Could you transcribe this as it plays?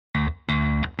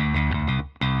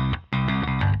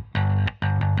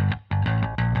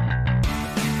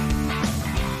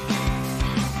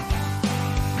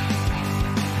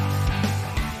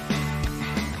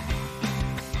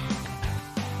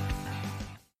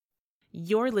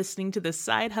You're listening to the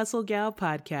Side Hustle Gal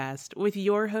podcast with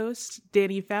your hosts,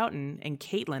 Danny Fountain and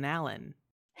Caitlin Allen.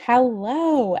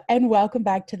 Hello, and welcome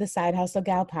back to the Side Hustle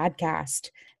Gal podcast.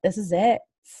 This is it.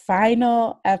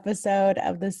 Final episode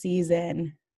of the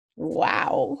season.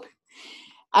 Wow.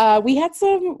 We had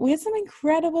some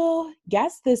incredible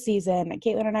guests this season.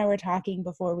 Caitlin and I were talking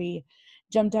before we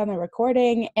jumped on the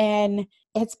recording, and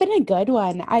it's been a good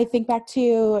one. I think back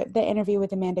to the interview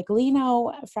with Amanda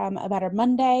Galino from A Better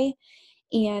Monday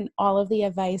and all of the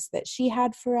advice that she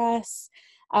had for us.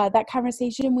 That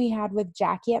conversation we had with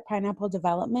Jackie at Pineapple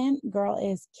Development, girl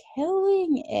is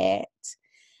killing it.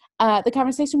 The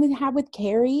conversation we had with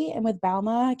Carrie and with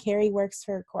Belma. Carrie works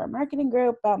for Core Marketing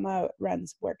Group. Belma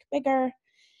runs Work Bigger.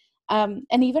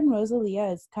 And even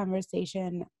Rosalia's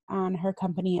conversation on her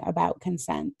company about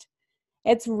consent.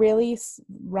 It's really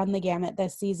run the gamut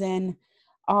this season.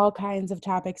 All kinds of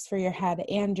topics for your head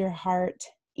and your heart.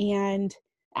 And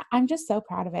I'm just so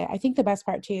proud of it. I think the best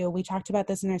part too, we talked about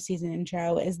this in our season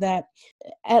intro, is that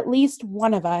at least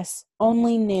one of us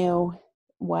only knew,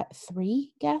 4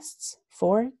 guests?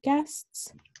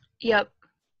 Yep.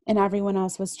 And everyone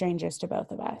else was strangers to both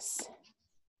of us.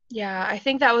 Yeah, I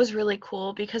think that was really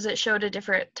cool because it showed a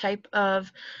different a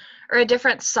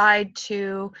different side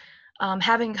to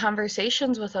having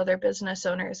conversations with other business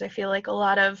owners. I feel like a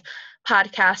lot of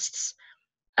podcasts,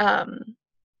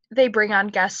 they bring on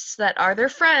guests that are their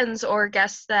friends or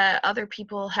guests that other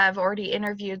people have already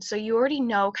interviewed. So you already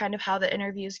know kind of how the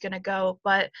interview is going to go.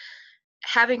 But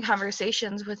having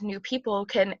conversations with new people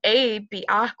can be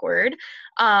awkward.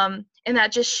 And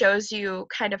that just shows you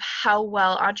kind of how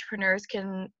well entrepreneurs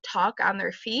can talk on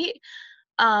their feet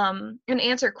and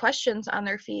answer questions on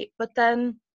their feet. But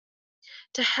then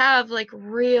to have like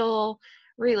real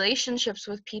relationships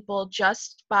with people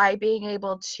just by being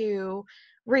able to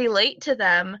relate to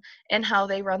them and how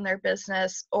they run their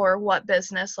business or what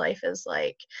business life is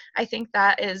like. I think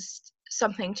that is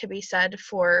something to be said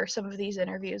for some of these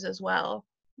interviews as well.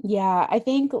 Yeah, I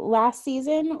think last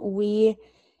season we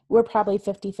were probably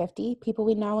 50-50, people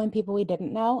we know and people we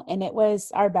didn't know, and it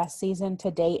was our best season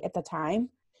to date at the time.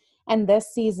 And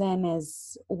this season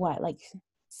is 70-30,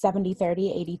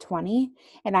 80-20,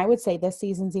 and I would say this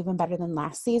season's even better than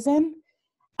last season.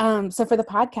 So for the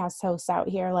podcast hosts out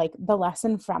here, like the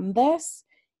lesson from this,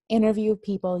 interview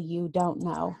people you don't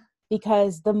know,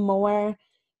 because the more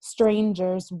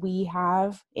strangers we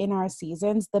have in our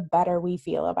seasons, the better we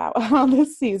feel about how the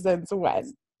seasons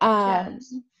went.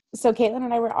 Yes. So Caitlin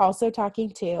and I were also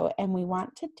talking too, and we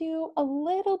want to do a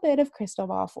little bit of crystal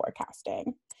ball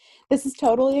forecasting. This is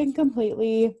totally and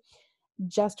completely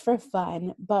just for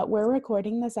fun, but we're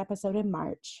recording this episode in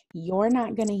March. You're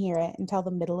not going to hear it until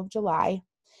the middle of July.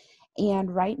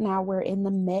 And right now we're in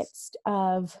the midst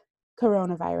of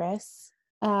coronavirus.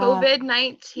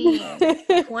 COVID-19,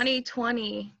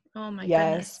 2020. Oh my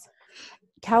goodness.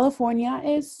 California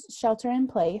is shelter in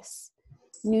place.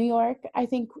 New York, I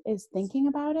think, is thinking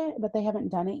about it, but they haven't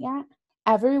done it yet.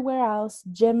 Everywhere else,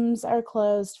 gyms are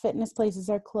closed, fitness places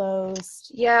are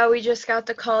closed. Yeah, we just got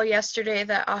the call yesterday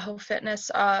that Aho Fitness,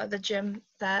 the gym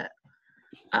that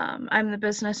I'm the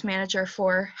business manager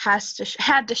for,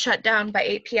 had to shut down by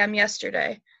 8 p.m.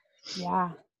 yesterday.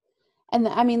 Yeah. And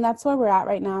I mean, that's where we're at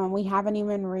right now. And we haven't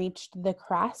even reached the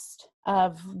crest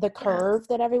of the curve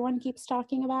that everyone keeps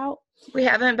talking about. We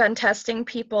haven't been testing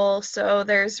people. So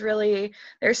there's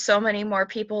so many more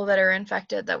people that are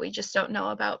infected that we just don't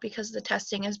know about because the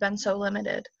testing has been so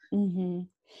limited. Mm-hmm.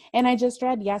 And I just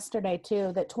read yesterday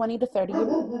too, that 20 to 30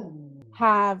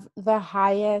 have the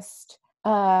highest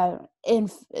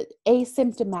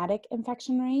asymptomatic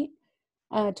infection rate.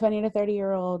 20 to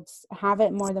 30-year-olds have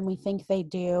it more than we think they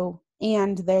do.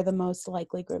 And they're the most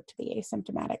likely group to be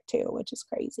asymptomatic too, which is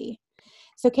crazy.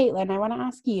 So Caitlin, I want to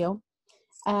ask you,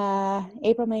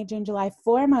 April, May, June, July,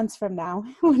 4 months from now,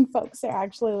 when folks are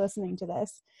actually listening to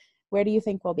this, where do you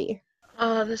think we'll be?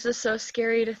 Oh, this is so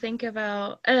scary to think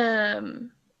about. I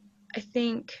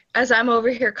think as I'm over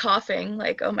here coughing,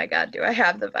 like, oh my God, do I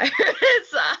have the virus?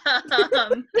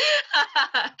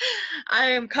 I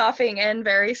am coughing and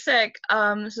very sick.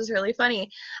 This is really funny.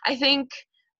 I think,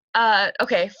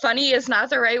 okay, funny is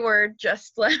not the right word.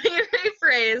 Just let me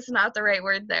rephrase, not the right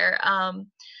word there.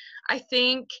 I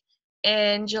think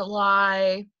in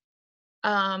July,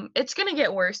 it's going to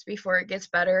get worse before it gets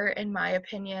better, in my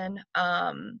opinion.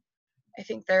 I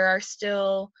think there are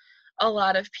still a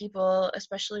lot of people,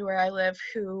 especially where I live,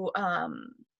 who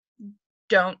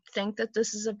don't think that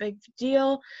this is a big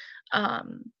deal.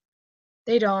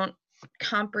 They don't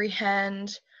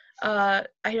comprehend. I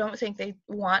don't think they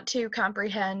want to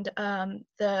comprehend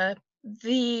the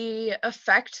the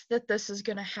effect that this is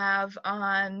going to have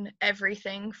on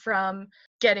everything from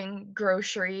getting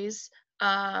groceries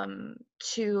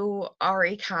to our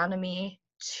economy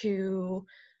to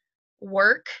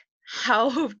work,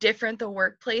 how different the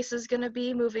workplace is going to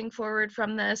be moving forward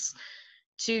from this,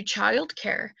 to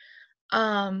childcare.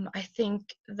 I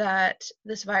think that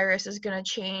this virus is going to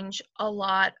change a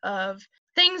lot of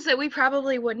things that we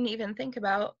probably wouldn't even think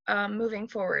about moving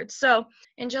forward. So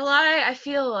in July, I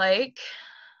feel like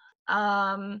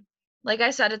I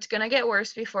said, it's going to get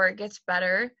worse before it gets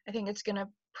better. I think it's going to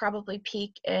probably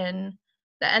peak in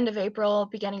the end of April,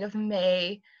 beginning of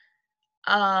May.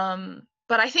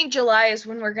 But I think July is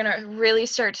when we're going to really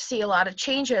start to see a lot of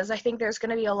changes. I think there's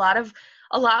going to be a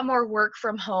lot more work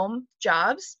from home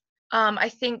jobs. I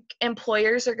think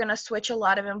employers are going to switch a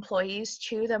lot of employees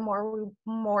to the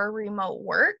more remote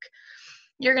work.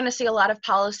 You're going to see a lot of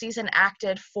policies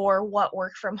enacted for what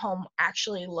work from home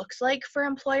actually looks like for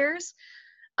employers.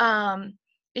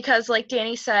 Because like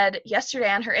Danny said yesterday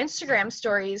on her Instagram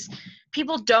stories,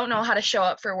 people don't know how to show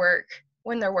up for work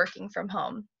when they're working from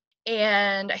home.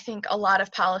 And I think a lot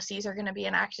of policies are going to be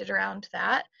enacted around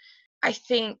that. I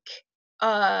think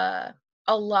a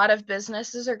lot of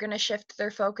businesses are going to shift their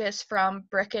focus from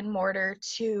brick and mortar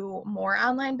to more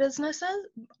online business,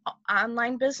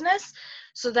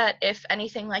 so that if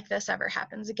anything like this ever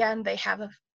happens again, they have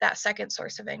that second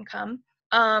source of income.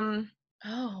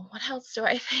 What else do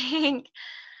I think?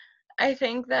 I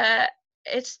think that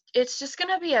it's just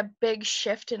going to be a big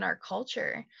shift in our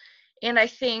culture. And I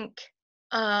think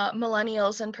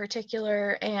millennials in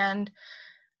particular, and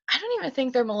I don't even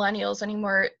think they're millennials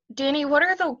anymore. Danny, what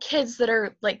are the kids that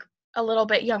are like a little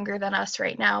bit younger than us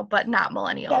right now, but not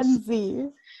millennials?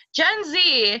 Gen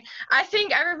Z. I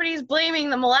think everybody's blaming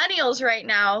the millennials right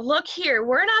now. Look here,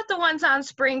 we're not the ones on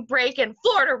spring break in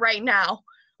Florida right now.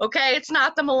 Okay, it's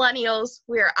not the millennials.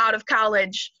 We are out of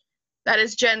college. That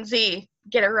is Gen Z.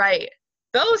 Get it right.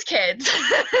 Those kids.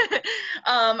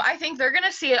 I think they're going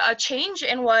to see a change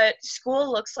in what school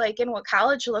looks like and what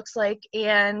college looks like.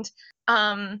 And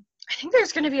I think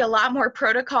there's going to be a lot more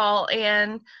protocol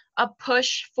and a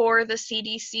push for the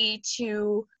CDC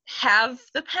to have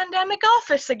the pandemic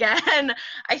office again.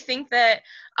 I think that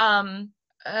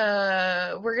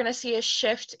we're going to see a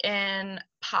shift in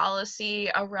policy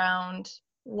around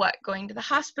what going to the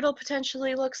hospital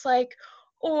potentially looks like,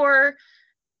 or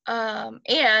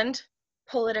and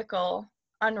political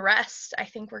unrest. I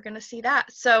think we're going to see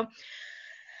that. So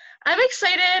I'm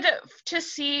excited to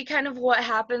see kind of what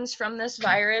happens from this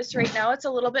virus. Right now, it's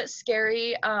a little bit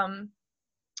scary.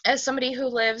 As somebody who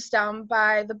lives down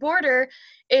by the border,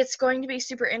 it's going to be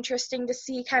super interesting to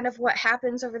see kind of what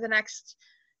happens over the next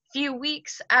few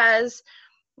weeks as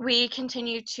we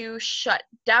continue to shut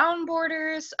down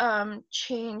borders,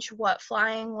 change what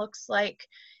flying looks like,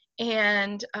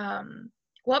 and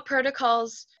what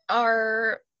protocols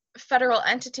are federal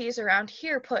entities around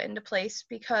here put into place,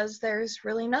 because there's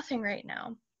really nothing right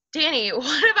now. Danny,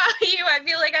 what about you? I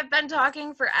feel like I've been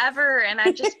talking forever and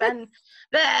I've just been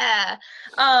bleh.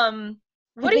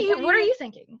 What are you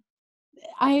thinking?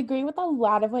 I agree with a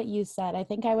lot of what you said. I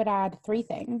think I would add 3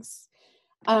 things.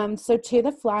 So to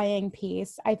the flying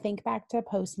piece, I think back to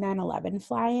post 9/11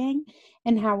 flying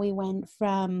and how we went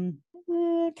from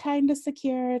kind of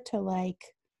secure to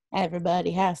like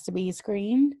everybody has to be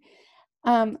screened.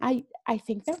 I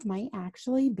think there might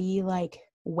actually be like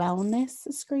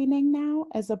wellness screening now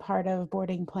as a part of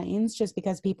boarding planes, just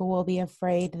because people will be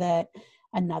afraid that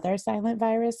another silent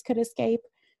virus could escape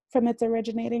from its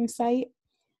originating site.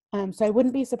 So I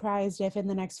wouldn't be surprised if in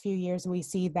the next few years we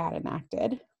see that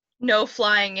enacted. No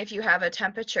flying if you have a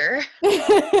temperature.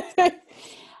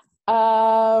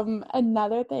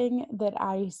 Another thing that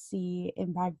I see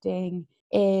impacting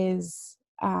is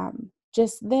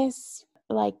just this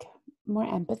like more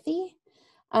empathy.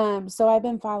 So I've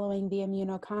been following the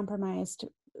immunocompromised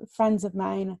friends of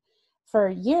mine for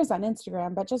years on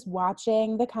Instagram, but just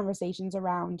watching the conversations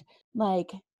around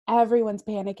like everyone's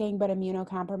panicking, but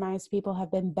immunocompromised people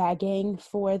have been begging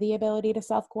for the ability to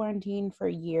self-quarantine for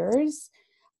years,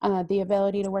 the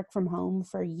ability to work from home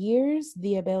for years,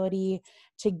 the ability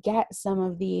to get some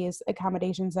of these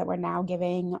accommodations that we're now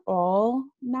giving all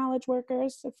knowledge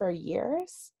workers for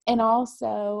years. And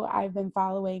also, I've been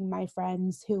following my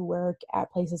friends who work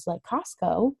at places like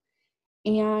Costco,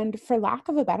 and for lack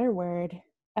of a better word,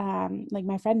 like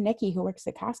my friend Nikki who works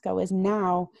at Costco is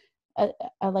now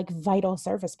a like vital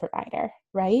service provider,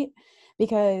 right?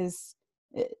 Because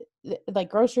like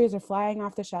groceries are flying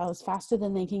off the shelves faster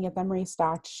than they can get them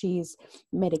restocked. She's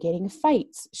mitigating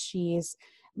fights. She's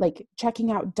like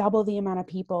checking out double the amount of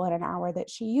people in an hour that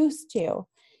she used to.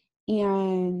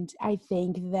 And I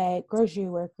think that grocery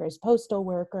workers, postal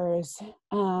workers,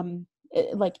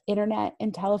 like internet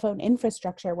and telephone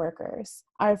infrastructure workers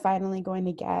are finally going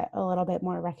to get a little bit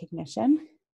more recognition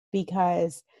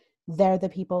because they're the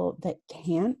people that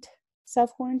can't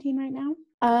self-quarantine right now.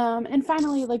 And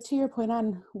finally, like to your point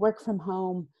on work from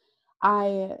home,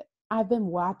 I've been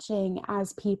watching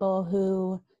as people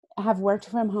who have worked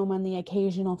from home on the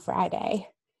occasional Friday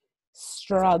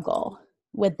struggle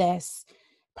with this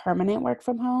permanent work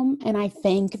from home. And I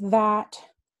think that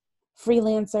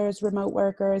freelancers, remote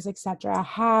workers, etc.,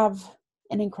 have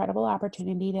an incredible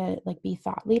opportunity to like be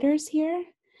thought leaders here.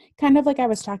 Kind of like I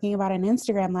was talking about on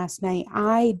Instagram last night,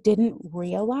 I didn't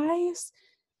realize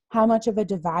how much of a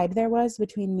divide there was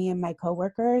between me and my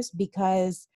coworkers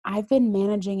because I've been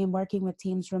managing and working with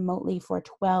teams remotely for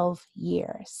 12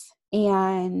 years.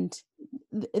 And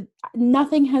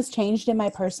nothing has changed in my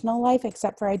personal life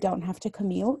except for I don't have to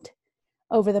commute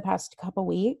over the past couple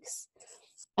weeks.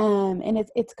 And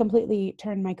it's completely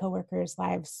turned my coworkers'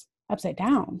 lives upside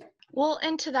down. Well,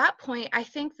 and to that point, I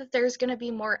think that there's going to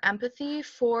be more empathy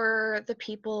for the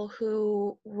people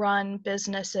who run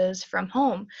businesses from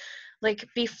home. Like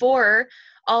before,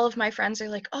 all of my friends are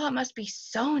like, oh, it must be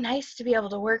so nice to be able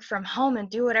to work from home and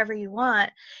do whatever you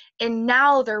want. And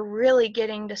now they're really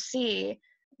getting to see,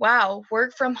 wow,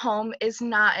 work from home is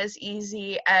not as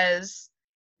easy as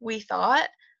we thought.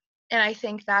 And I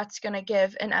think that's going to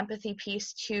give an empathy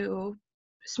piece to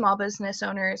small business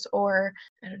owners, or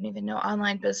I don't even know,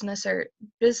 online business or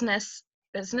businesses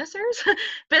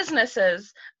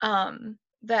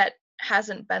that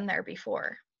hasn't been there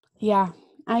before. Yeah,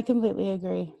 I completely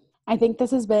agree. I think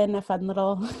this has been a fun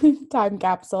little time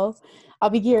capsule. I'll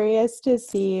be curious to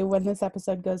see when this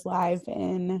episode goes live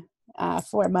in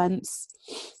 4 months,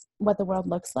 what the world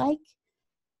looks like.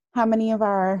 How many of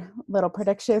our little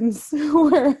predictions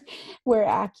were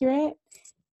accurate,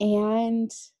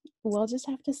 and we'll just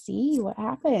have to see what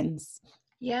happens.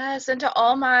 Yes, and to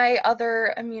all my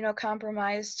other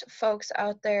immunocompromised folks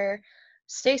out there,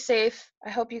 stay safe. I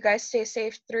hope you guys stay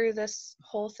safe through this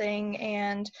whole thing,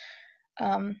 and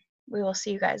we will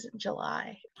see you guys in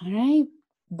July. All right,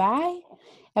 bye.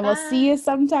 And Bye. We'll see you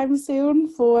sometime soon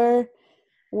for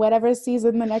whatever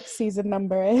season the next season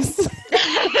number is.